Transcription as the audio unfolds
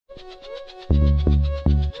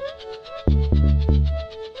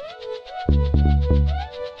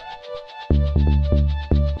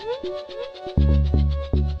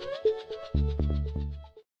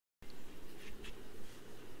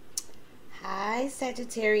Hi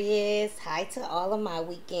Sagittarius, hi to all of my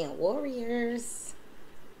weekend warriors.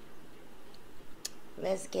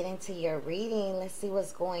 Let's get into your reading. Let's see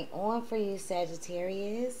what's going on for you,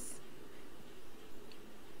 Sagittarius.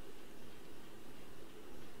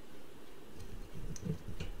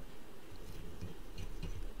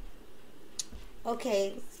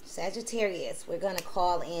 Okay, Sagittarius, we're going to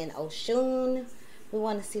call in Oshun. We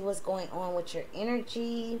want to see what's going on with your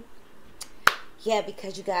energy. Yeah,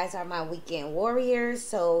 because you guys are my weekend warriors.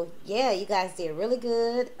 So, yeah, you guys did really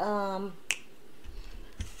good.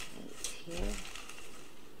 Here.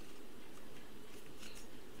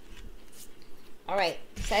 All right,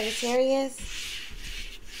 Sagittarius.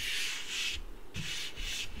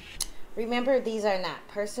 Remember, these are not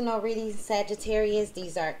personal readings, Sagittarius.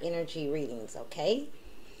 These are energy readings, okay?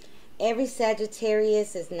 Every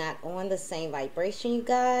Sagittarius is not on the same vibration, you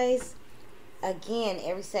guys. Again,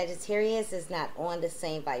 every Sagittarius is not on the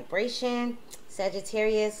same vibration.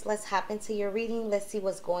 Sagittarius, let's hop into your reading. Let's see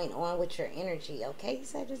what's going on with your energy, okay,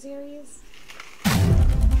 Sagittarius?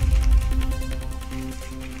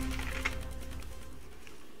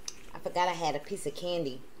 I forgot I had a piece of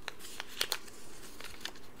candy.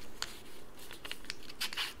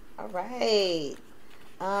 All right.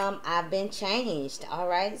 I've been changed. All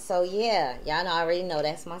right. So yeah, y'all already know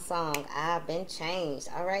that's my song. I've been changed.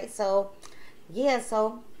 All right. So yeah,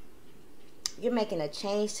 so you're making a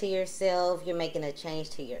change to yourself. You're making a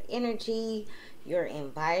change to your energy, your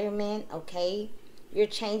environment. Okay. You're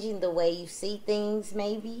changing the way you see things,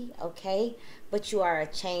 maybe. Okay. But you are a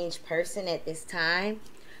changed person at this time.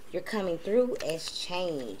 You're coming through as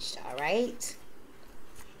changed. All right.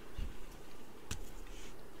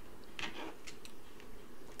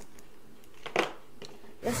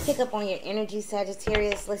 Let's pick up on your energy,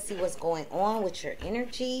 Sagittarius. Let's see what's going on with your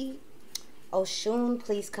energy. Oshun,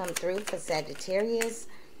 please come through for Sagittarius.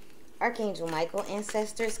 Archangel Michael,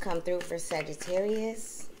 ancestors, come through for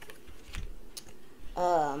Sagittarius.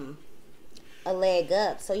 A leg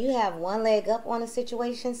up. So you have one leg up on a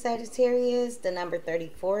situation, Sagittarius. The number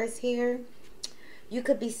 34 is here. You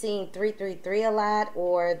could be seeing 333 a lot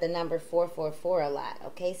or the number 444 a lot.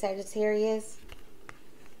 Okay, Sagittarius?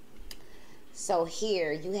 So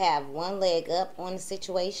here you have one leg up on the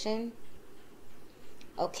situation.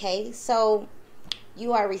 Okay, so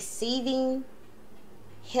you are receiving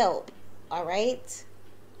help, all right?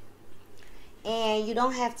 And you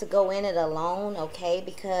don't have to go in it alone, okay?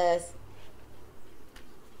 Because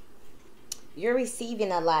you're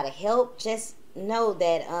receiving a lot of help. Just know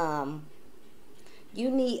that you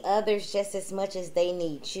need others just as much as they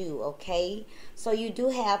need you, okay? So you do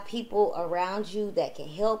have people around you that can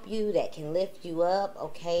help you, that can lift you up,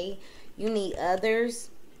 okay? You need others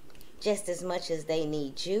just as much as they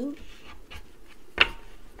need you.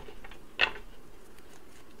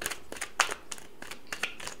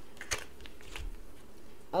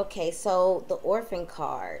 Okay, so the orphan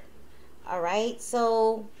card. All right,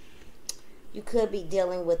 so you could be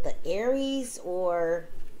dealing with the Aries or...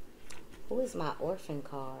 Who is my orphan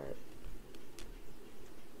card?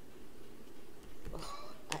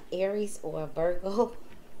 An Aries or a Virgo?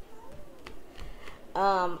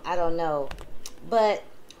 I don't know. But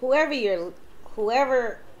whoever you're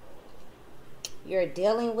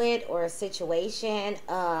dealing with or a situation,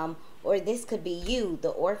 or this could be you,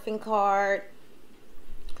 the orphan card.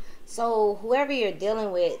 So whoever you're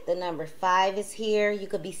dealing with, the number 5 is here. You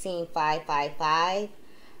could be seeing 555.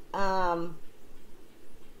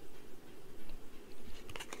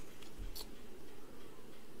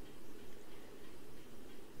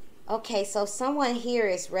 Okay, so someone here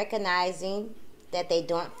is recognizing that they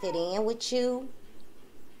don't fit in with you.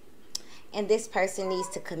 And this person needs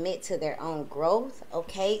to commit to their own growth,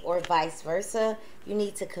 okay? Or vice versa. You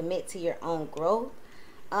need to commit to your own growth.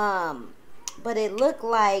 But it looked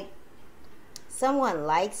like someone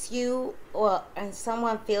likes you and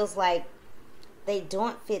someone feels like they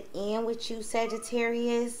don't fit in with you,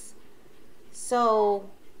 Sagittarius. So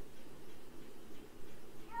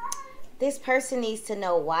this person needs to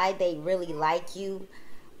know why they really like you.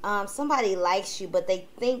 Somebody likes you, but they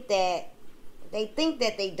think that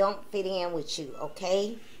they don't fit in with you,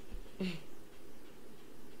 okay?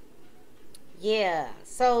 Yeah,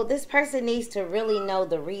 so this person needs to really know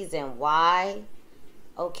the reason why,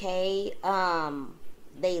 okay?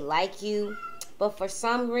 They like you, but for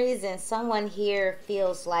some reason, someone here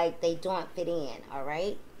feels like they don't fit in, all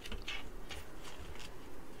right?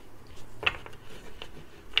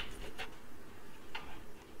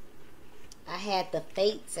 had the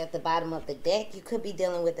fates at the bottom of the deck. You could be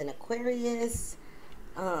dealing with an Aquarius,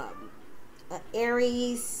 an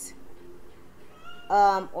Aries,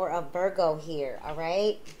 or a Virgo here, all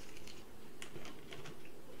right?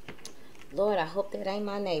 Lord, I hope that ain't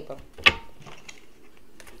my neighbor.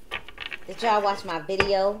 Did y'all watch my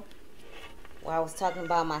video where I was talking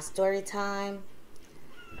about my story time?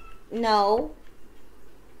 No.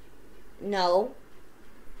 No.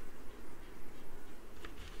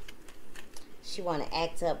 She want to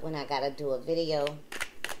act up when I got to do a video.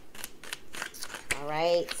 All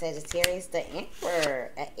right, Sagittarius, the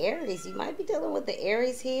Emperor, Aries. You might be dealing with the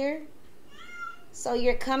Aries here. So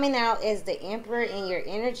you're coming out as the Emperor in your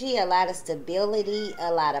energy, a lot of stability,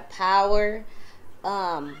 a lot of power.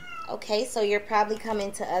 Okay, so you're probably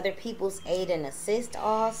coming to other people's aid and assist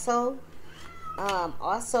also.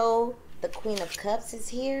 Also, the Queen of Cups is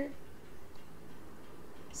here.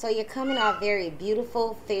 So you're coming off very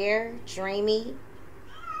beautiful, fair, dreamy,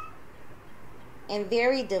 and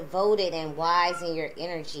very devoted and wise in your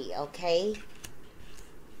energy, okay?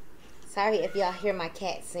 Sorry if y'all hear my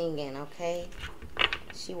cat singing, okay?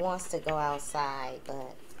 She wants to go outside,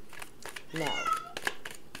 but no.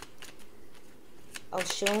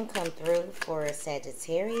 Oshun, come through for a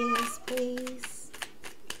Sagittarius, please.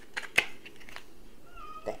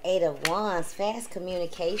 The Eight of Wands, fast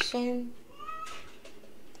communication.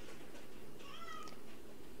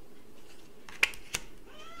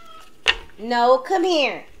 No, come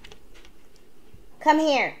here. Come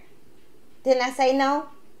here. Didn't I say no?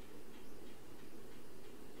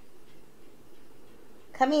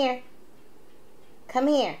 Come here. Come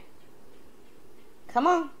here. Come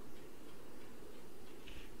on.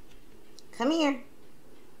 Come here.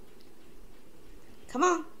 Come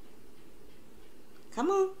on. Come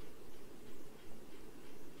on.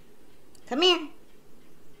 Come here.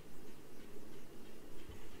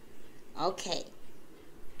 Okay.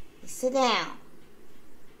 Sit down.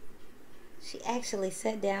 She actually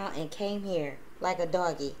sat down and came here like a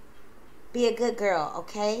doggy. Be a good girl,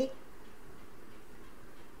 okay?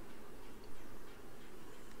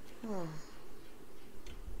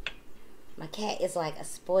 My cat is like a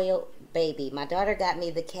spoiled baby. My daughter got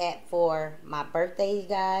me the cat for my birthday, you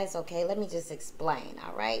guys. Okay, let me just explain,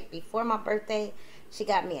 all right? Before my birthday, she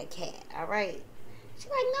got me a cat, all right? She's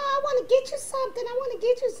like, no, I want to get you something. I want to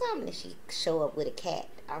get you something. And she show up with a cat,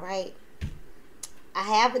 all right? I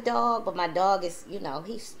have a dog, but my dog is, you know,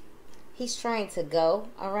 he's trying to go,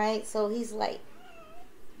 all right? So he's like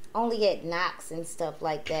only at knocks and stuff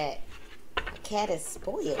like that. A cat is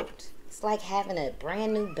spoiled. It's like having a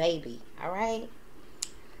brand new baby, all right?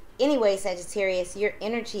 Anyway, Sagittarius, your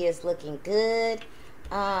energy is looking good.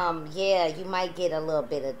 Yeah, you might get a little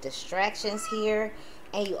bit of distractions here.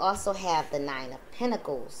 And you also have the Nine of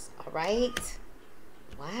Pentacles, all right?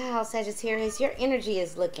 Wow, Sagittarius, your energy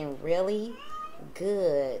is looking really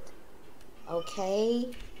good,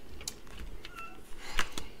 okay?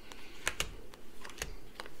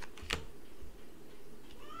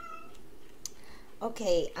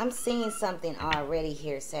 Okay, I'm seeing something already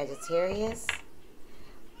here, Sagittarius.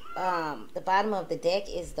 The bottom of the deck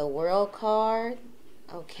is the World card,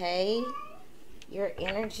 okay? Your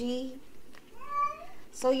energy.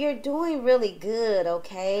 So you're doing really good,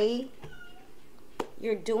 okay?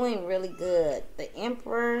 You're doing really good. The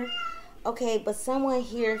Emperor, okay, but someone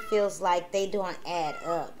here feels like they don't add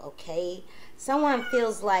up, okay? Someone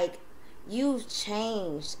feels like you've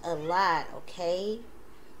changed a lot, okay?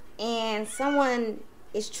 And someone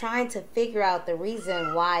is trying to figure out the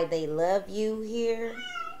reason why they love you here.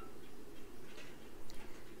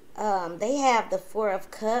 They have the Four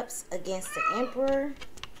of Cups against the Emperor.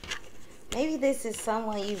 Maybe this is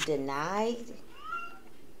someone you denied.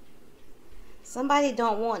 Somebody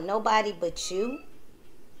don't want nobody but you.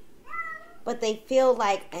 But they feel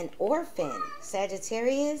like an orphan,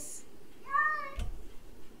 Sagittarius.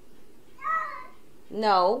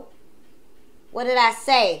 No. What did I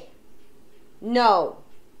say? No.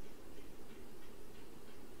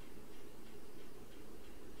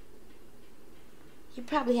 You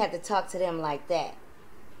probably have to talk to them like that.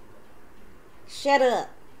 Shut up.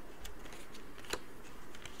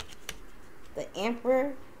 The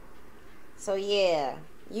Emperor. So yeah,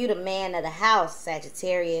 you the man of the house,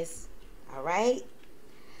 Sagittarius. All right.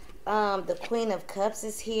 The Queen of Cups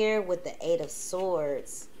is here with the Eight of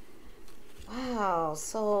Swords. Wow.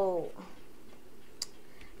 So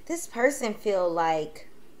this person feel like,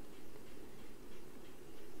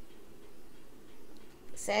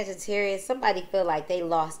 Sagittarius, somebody feel like they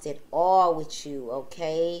lost it all with you,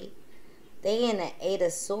 okay? They in the Eight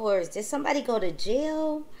of Swords. Did somebody go to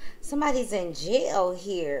jail? Somebody's in jail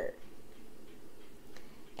here.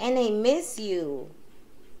 And they miss you.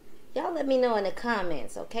 Y'all let me know in the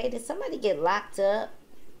comments, okay? Did somebody get locked up?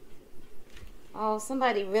 Oh,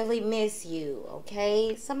 somebody really miss you,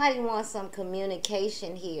 okay? Somebody wants some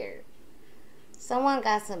communication here. Someone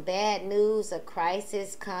got some bad news, a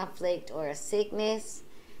crisis, conflict, or a sickness,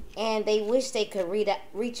 and they wish they could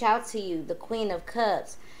reach out to you, the Queen of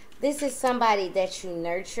Cups. This is somebody that you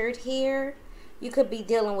nurtured here. You could be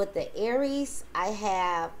dealing with the Aries. I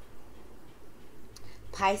have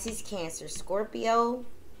Pisces, Cancer, Scorpio.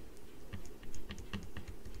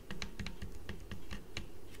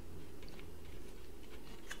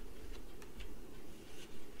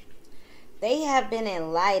 They have been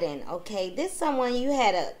enlightened, okay? This is someone you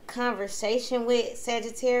had a conversation with,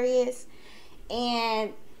 Sagittarius,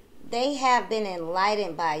 and they have been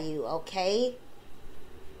enlightened by you, okay?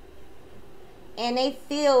 And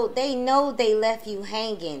they know they left you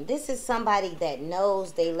hanging. This is somebody that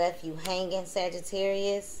knows they left you hanging,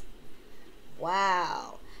 Sagittarius.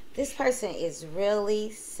 Wow. This person is really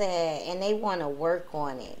sad, and they want to work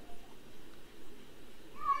on it.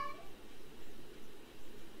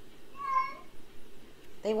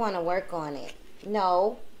 They want to work on it.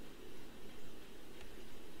 No.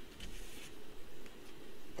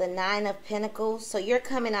 The Nine of Pentacles. So you're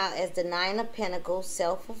coming out as the Nine of Pentacles,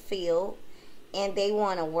 self-fulfilled. And they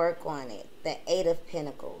want to work on it. The Eight of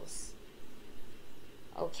Pentacles.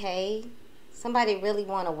 Okay. Somebody really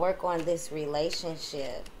want to work on this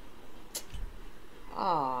relationship.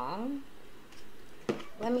 Aww.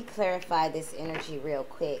 Let me clarify this energy real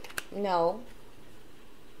quick. No.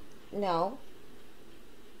 No.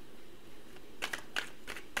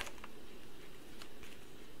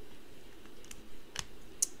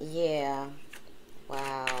 Yeah.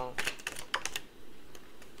 Wow.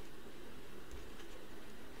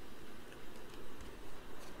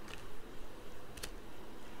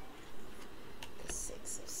 The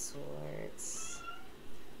Six of Swords.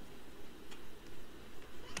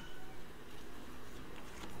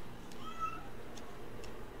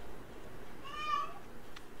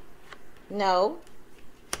 No.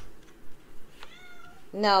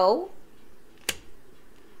 No.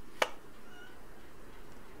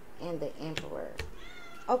 And the Emperor.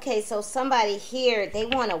 Okay, so somebody here, they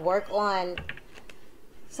want to work on,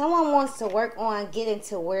 someone wants to work on getting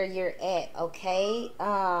to where you're at, okay?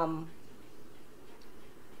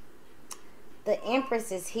 The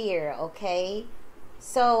Empress is here, okay?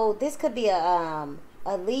 So this could be a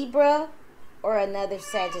Libra or another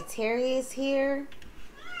Sagittarius here.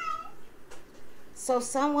 So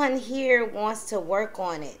someone here wants to work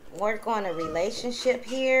on it, work on a relationship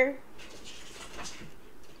here.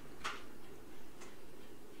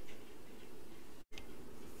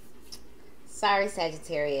 Sorry,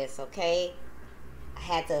 Sagittarius, okay? I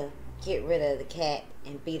had to get rid of the cat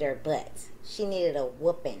and beat her butt. She needed a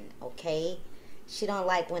whooping, okay? She don't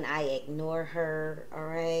like when I ignore her,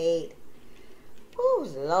 alright? Oh,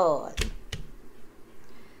 Lord.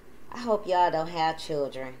 I hope y'all don't have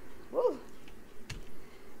children. Woo.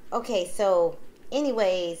 Okay, so,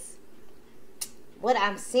 anyways, what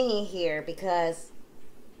I'm seeing here, because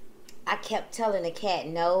I kept telling the cat,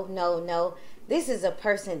 no, no, no. This is a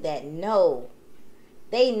person that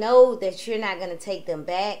they know that you're not going to take them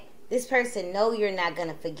back. This person know you're not going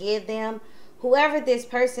to forgive them. Whoever this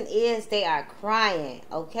person is, they are crying,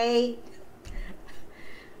 okay?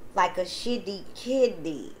 Like a shitty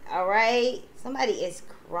kidney, all right? Somebody is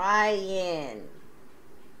crying.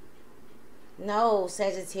 No,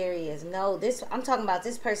 Sagittarius, no. I'm talking about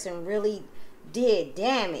this person really did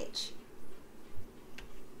damage.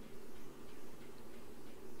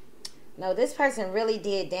 No, this person really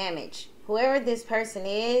did damage. Whoever this person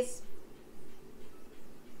is,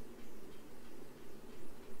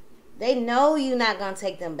 they know you're not going to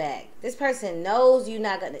take them back. This person knows you're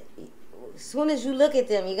not going to. As soon as you look at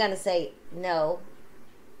them, you're going to say, no,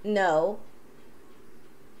 no.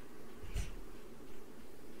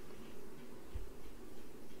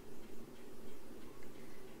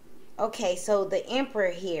 Okay, so the Emperor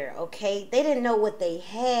here, okay? They didn't know what they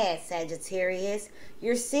had, Sagittarius.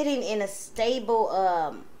 You're sitting in a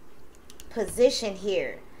stable position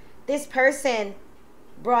here. This person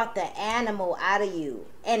brought the animal out of you.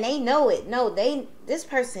 And they know it. No, this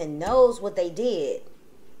person knows what they did.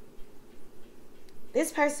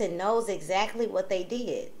 This person knows exactly what they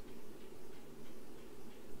did.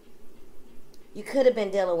 You could have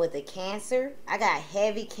been dealing with a Cancer. I got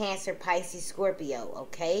heavy Cancer, Pisces, Scorpio,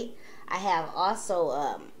 okay? I have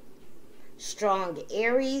also strong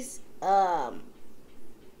Aries,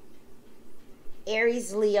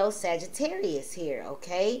 Aries, Leo, Sagittarius here,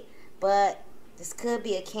 okay? But this could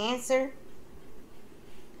be a Cancer.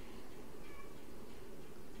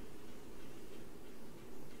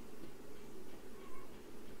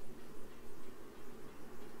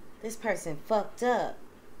 this person fucked up.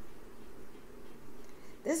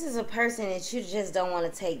 This is a person that you just don't want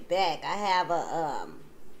to take back. I have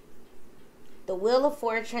the Wheel of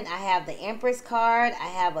Fortune. I have the Empress card. I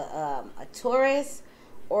have a Taurus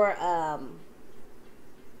or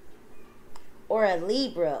a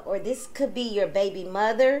Libra, or this could be your baby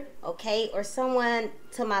mother, okay? Or someone,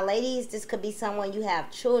 to my ladies, this could be someone you have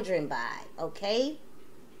children by, okay?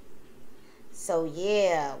 So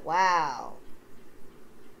yeah, wow.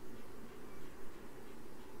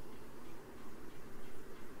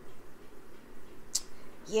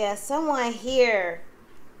 Yeah, someone here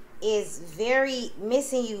is very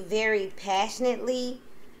missing you very passionately.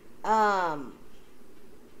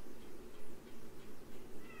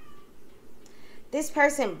 This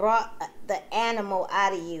person brought the animal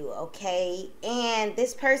out of you, okay? And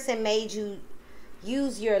this person made you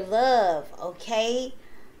use your love, okay?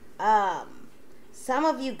 Some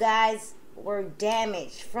of you guys were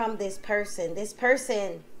damaged from this person. This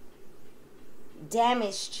person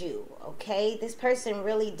damaged you, okay? This person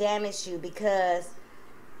really damaged you because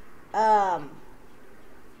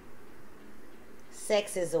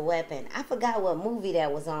sex is a weapon. I forgot what movie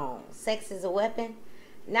that was on. Sex is a weapon.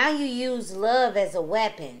 Now you use love as a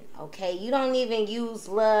weapon, okay? You don't even use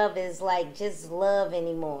love as like just love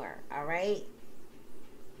anymore, all right?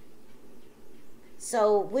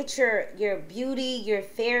 So with your beauty, your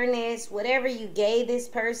fairness, whatever you gave this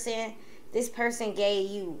person gave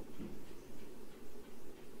you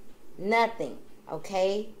nothing,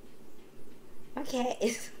 okay? My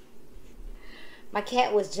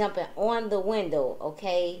cat was jumping on the window,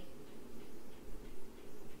 okay?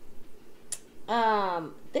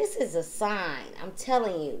 This is a sign, I'm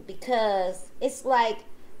telling you, because it's like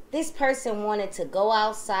this person wanted to go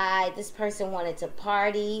outside, this person wanted to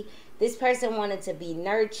party, this person wanted to be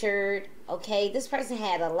nurtured, okay? This person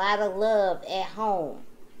had a lot of love at home.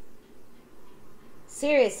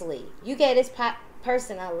 Seriously, you gave this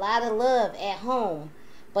person a lot of love at home,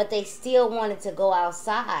 but they still wanted to go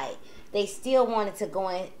outside. They still wanted to go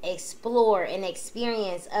and explore and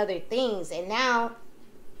experience other things, and now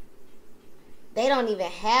they don't even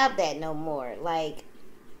have that no more. Like,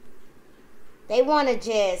 they want to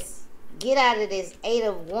just get out of this Eight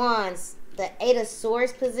of Wands, the Eight of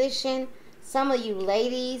Swords position. Some of you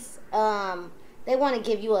ladies, they want to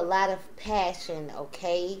give you a lot of passion,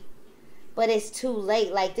 okay? But it's too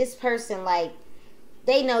late. Like, this person, like,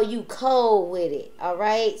 they know you cold with it, all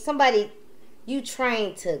right? Somebody, you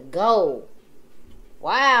trained to go.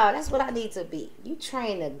 Wow, that's what I need to be. You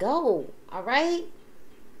trained to go, all right?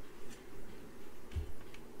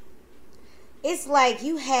 It's like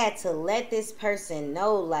you had to let this person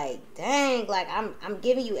know, like, dang, like, I'm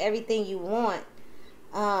giving you everything you want.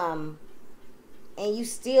 And you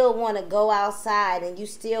still want to go outside and you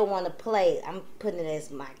still want to play. I'm putting it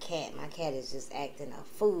as my cat. My cat is just acting a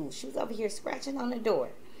fool. She was over here scratching on the door.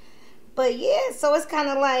 But yeah, so it's kind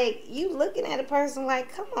of like you looking at a person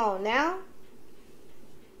like, come on now.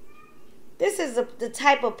 This is the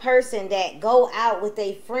type of person that go out with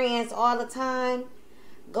their friends all the time.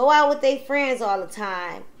 Go out with their friends all the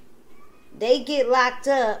time. They get locked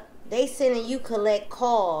up. They sending you collect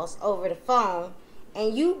calls over the phone.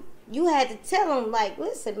 And you had to tell them, like,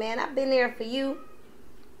 listen, man, I've been there for you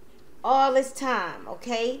all this time,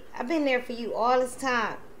 okay? I've been there for you all this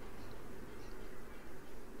time.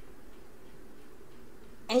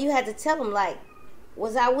 And you had to tell them, like,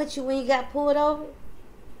 was I with you when you got pulled over?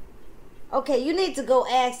 Okay, you need to go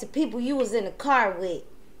ask the people you was in the car with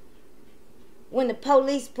when the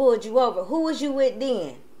police pulled you over. Who was you with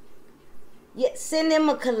then? Yeah, send them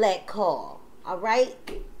a collect call, all right?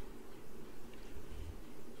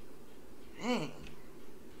 Dang.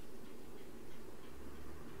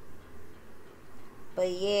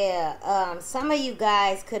 But yeah, some of you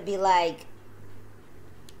guys could be like,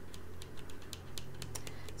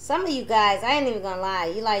 some of you guys, I ain't even gonna lie,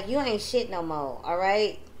 you ain't shit no more, all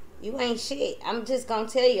right? You ain't shit. I'm just gonna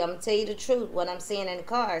tell you. I'm gonna tell you the truth. What I'm seeing in the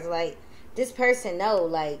cards, like, this person know,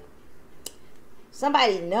 like,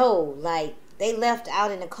 somebody know, like, they left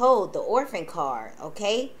out in the cold, the orphan card,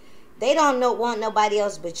 okay? They don't want nobody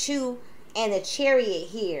else but you and the Chariot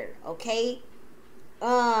here, okay?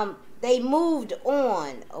 They moved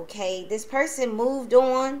on, okay? This person moved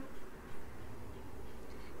on.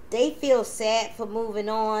 They feel sad for moving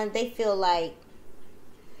on. They feel like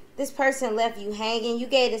this person left you hanging. You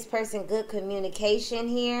gave this person good communication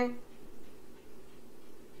here.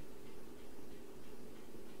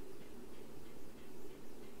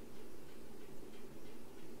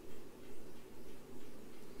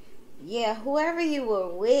 Yeah, whoever you were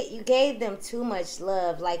with, you gave them too much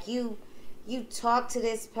love. Like, you talked to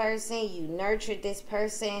this person, you nurtured this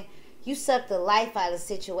person, You suck the life out of the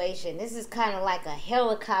situation. This is kind of like a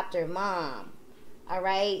helicopter mom. All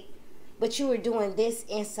right? But you were doing this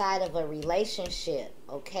inside of a relationship,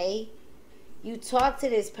 okay? You talked to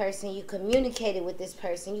this person. You communicated with this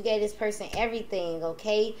person. You gave this person everything,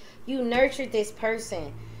 okay? You nurtured this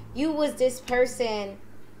person. You was this person.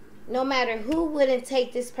 No matter who wouldn't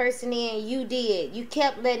take this person in, you did. You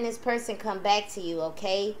kept letting this person come back to you,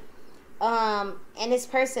 okay? And this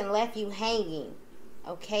person left you hanging,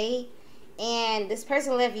 okay? And this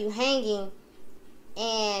person left you hanging,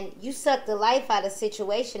 and you sucked the life out of the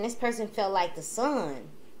situation. This person felt like the sun.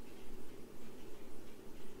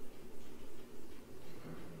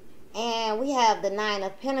 And we have the Nine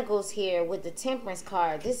of Pentacles here with the Temperance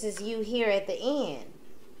card. This is you here at the end.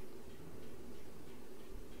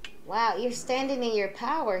 Wow, you're standing in your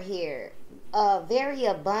power here. Very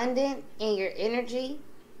abundant in your energy.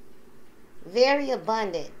 Very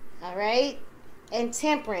abundant, all right? And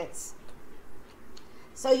Temperance.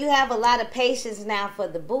 So you have a lot of patience now for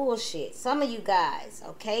the bullshit. Some of you guys,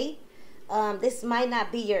 okay? This might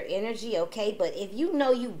not be your energy, okay? But if you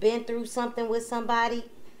know you've been through something with somebody,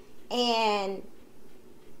 and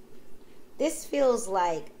this feels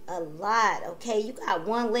like a lot, okay? You got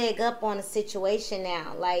one leg up on a situation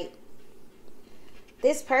now. Like,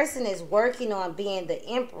 this person is working on being the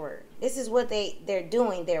emperor. This is what they're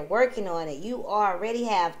doing. They're working on it. You already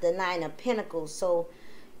have the Nine of Pentacles. So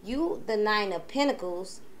you, the Nine of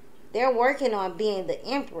Pentacles, they're working on being the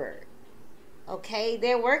emperor. Okay?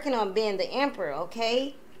 They're working on being the emperor,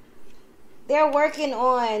 okay? They're working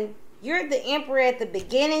on, you're the emperor at the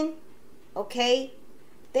beginning, okay?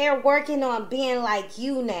 They're working on being like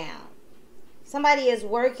you now. Somebody is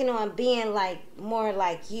working on being like, more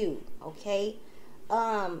like you, okay?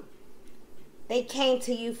 They came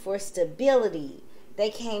to you for stability. They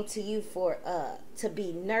came to you for to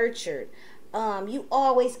be nurtured. You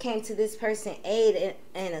always came to this person aid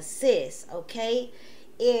and assist, okay?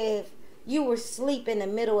 If you were asleep in the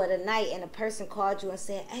middle of the night and a person called you and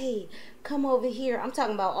said, hey, come over here. I'm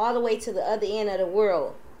talking about all the way to the other end of the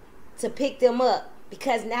world to pick them up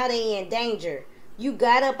because now they in danger. You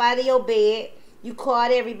got up out of your bed. You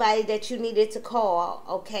called everybody that you needed to call,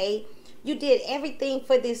 okay? You did everything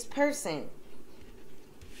for this person.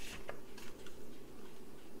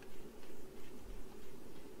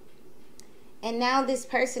 And now this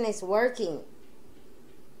person is working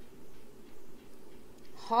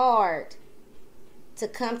hard to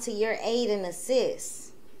come to your aid and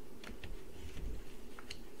assist.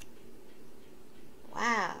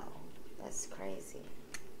 Wow, that's crazy.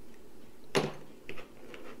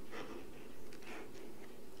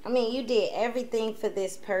 I mean, you did everything for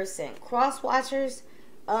this person. Cross watchers,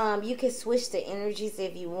 you can switch the energies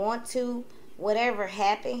if you want to. Whatever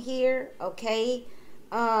happened here, okay?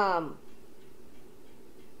 But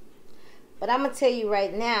I'm going to tell you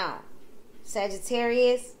right now,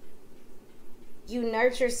 Sagittarius, you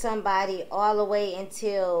nurture somebody all the way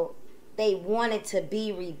until they wanted to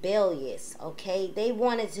be rebellious, okay? They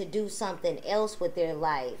wanted to do something else with their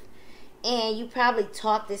life. And you probably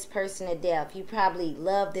taught this person to death. You probably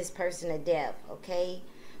loved this person to death, okay?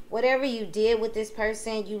 Whatever you did with this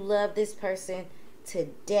person, you loved this person to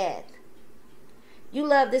death. You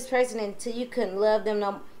loved this person until you couldn't love them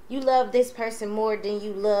no more. You love this person more than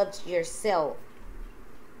you loved yourself.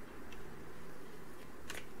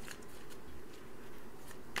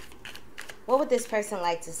 What would this person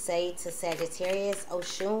like to say to Sagittarius?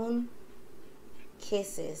 Oshun,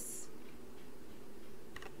 kisses.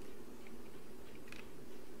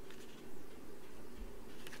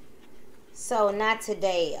 So, not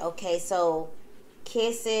today. Okay, so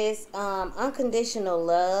kisses, unconditional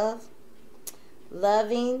love,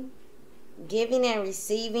 loving, giving and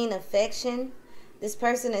receiving affection. This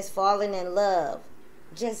person is falling in love,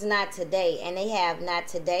 just not today. And they have not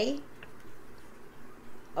today.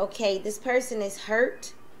 Okay, this person is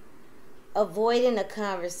hurt, avoiding a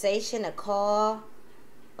conversation, a call,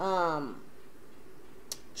 trying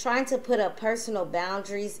to put up personal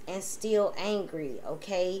boundaries and still angry,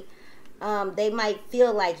 okay? They might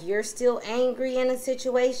feel like you're still angry in a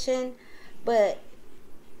situation, but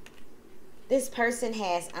this person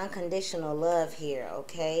has unconditional love here,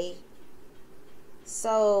 okay?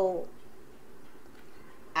 So,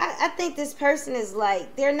 I think this person is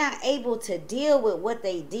like, they're not able to deal with what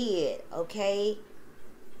they did, okay?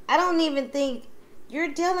 I don't even think you're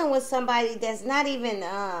dealing with somebody that's not even,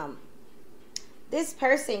 this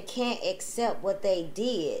person can't accept what they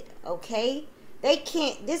did, okay? They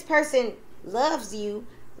can't, this person loves you,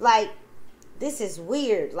 like, this is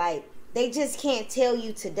weird, like, they just can't tell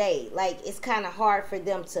you today. Like, it's kind of hard for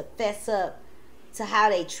them to fess up to how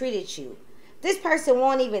they treated you. This person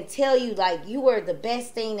won't even tell you, like, you were the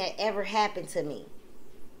best thing that ever happened to me.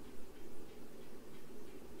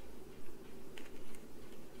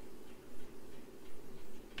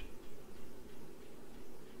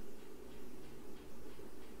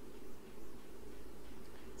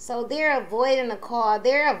 So they're avoiding the call.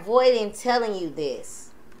 They're avoiding telling you this.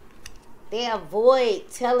 They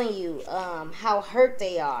avoid telling you how hurt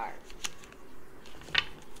they are.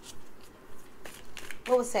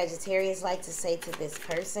 What would Sagittarius like to say to this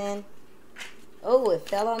person? Oh, it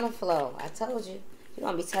fell on the floor. I told you. You're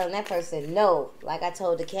going to be telling that person no, like I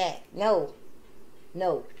told the cat. No.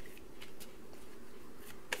 No.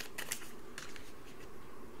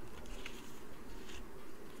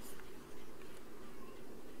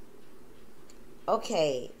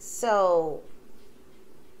 Okay, so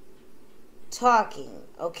talking,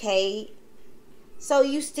 okay? So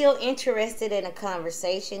you still interested in a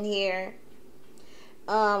conversation here?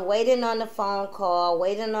 Waiting on the phone call,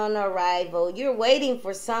 waiting on the arrival. You're waiting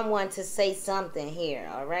for someone to say something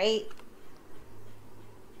here, all right?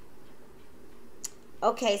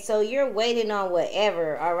 Okay, so you're waiting on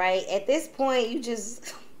whatever, all right? At this point, you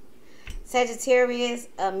just, Sagittarius,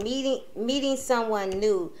 meeting someone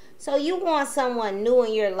new. So you want someone new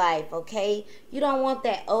in your life, okay? You don't want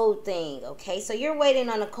that old thing, okay? So you're waiting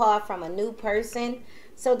on a call from a new person.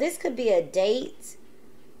 So this could be a date.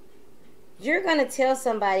 You're going to tell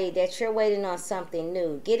somebody that you're waiting on something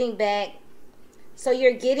new. Getting back. So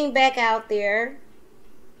you're getting back out there.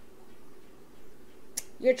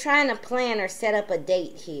 You're trying to plan or set up a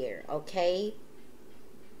date here, okay?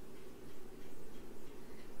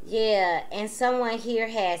 Yeah, and someone here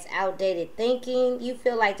has outdated thinking. You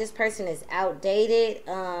feel like this person is outdated.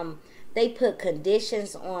 They put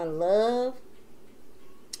conditions on love.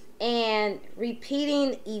 And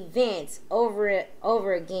repeating events over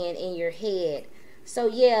again in your head. So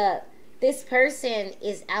yeah, this person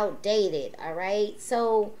is outdated, all right?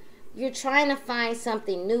 So you're trying to find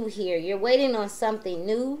something new here. You're waiting on something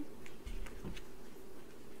new.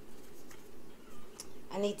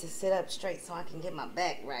 I need to sit up straight so I can get my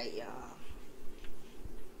back right, y'all.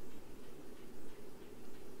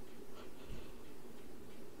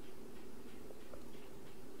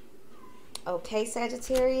 Okay,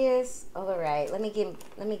 Sagittarius. All right, let me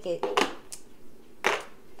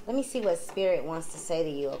see what Spirit wants to say to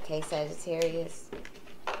you, okay, Sagittarius?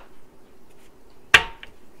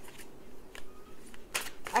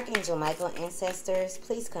 Archangel Michael, ancestors,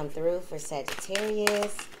 please come through for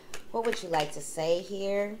Sagittarius. What would you like to say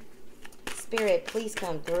here? Spirit, please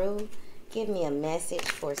come through. Give me a message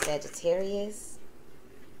for Sagittarius.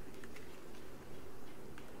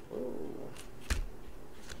 Ooh.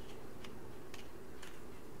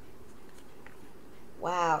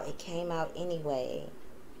 Wow, it came out anyway.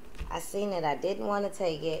 I seen it. I didn't want to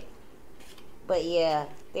take it. But yeah,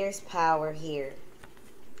 there's power here.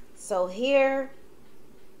 So here,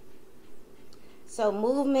 so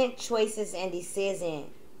movement, choices, and decision.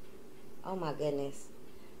 Oh my goodness.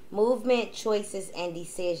 Movement, choices, and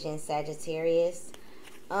decisions, Sagittarius.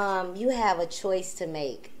 You have a choice to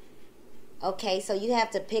make. Okay, so you have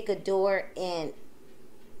to pick a door and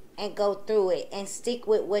go through it and stick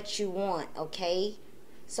with what you want, okay?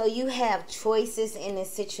 So you have choices in this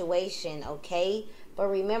situation, okay? But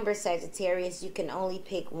remember, Sagittarius, you can only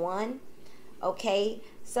pick one, okay?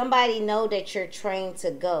 Somebody know that you're trained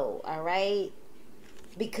to go, all right?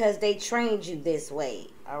 Because they trained you this way,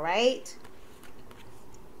 all right?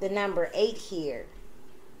 The number 8 here.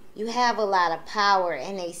 You have a lot of power,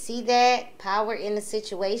 and they see that power in the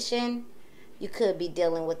situation. You could be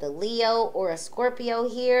dealing with a Leo or a Scorpio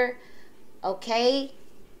here, okay?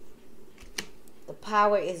 The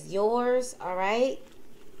power is yours, all right?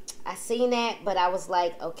 I seen that, but I was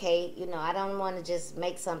like, okay, you know, I don't want to just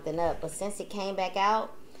make something up. But since it came back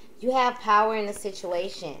out, you have power in the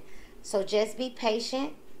situation. So just be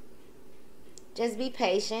patient. Just be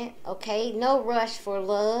patient, okay? No rush for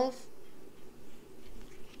love.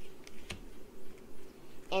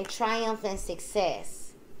 And triumph and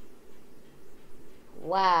success.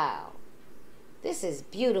 Wow. This is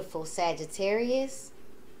beautiful, Sagittarius.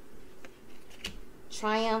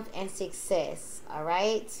 Triumph and success, all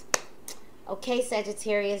right? Okay,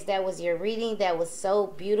 Sagittarius, that was your reading. That was so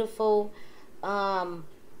beautiful.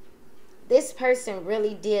 This person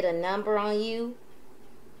really did a number on you.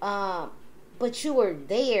 But you were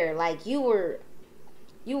there, like you were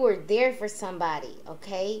there for somebody,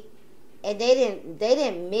 okay? And they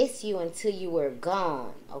didn't miss you until you were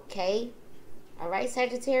gone, okay? All right,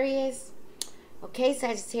 Sagittarius? Okay,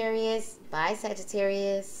 Sagittarius. Bye,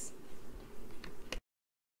 Sagittarius.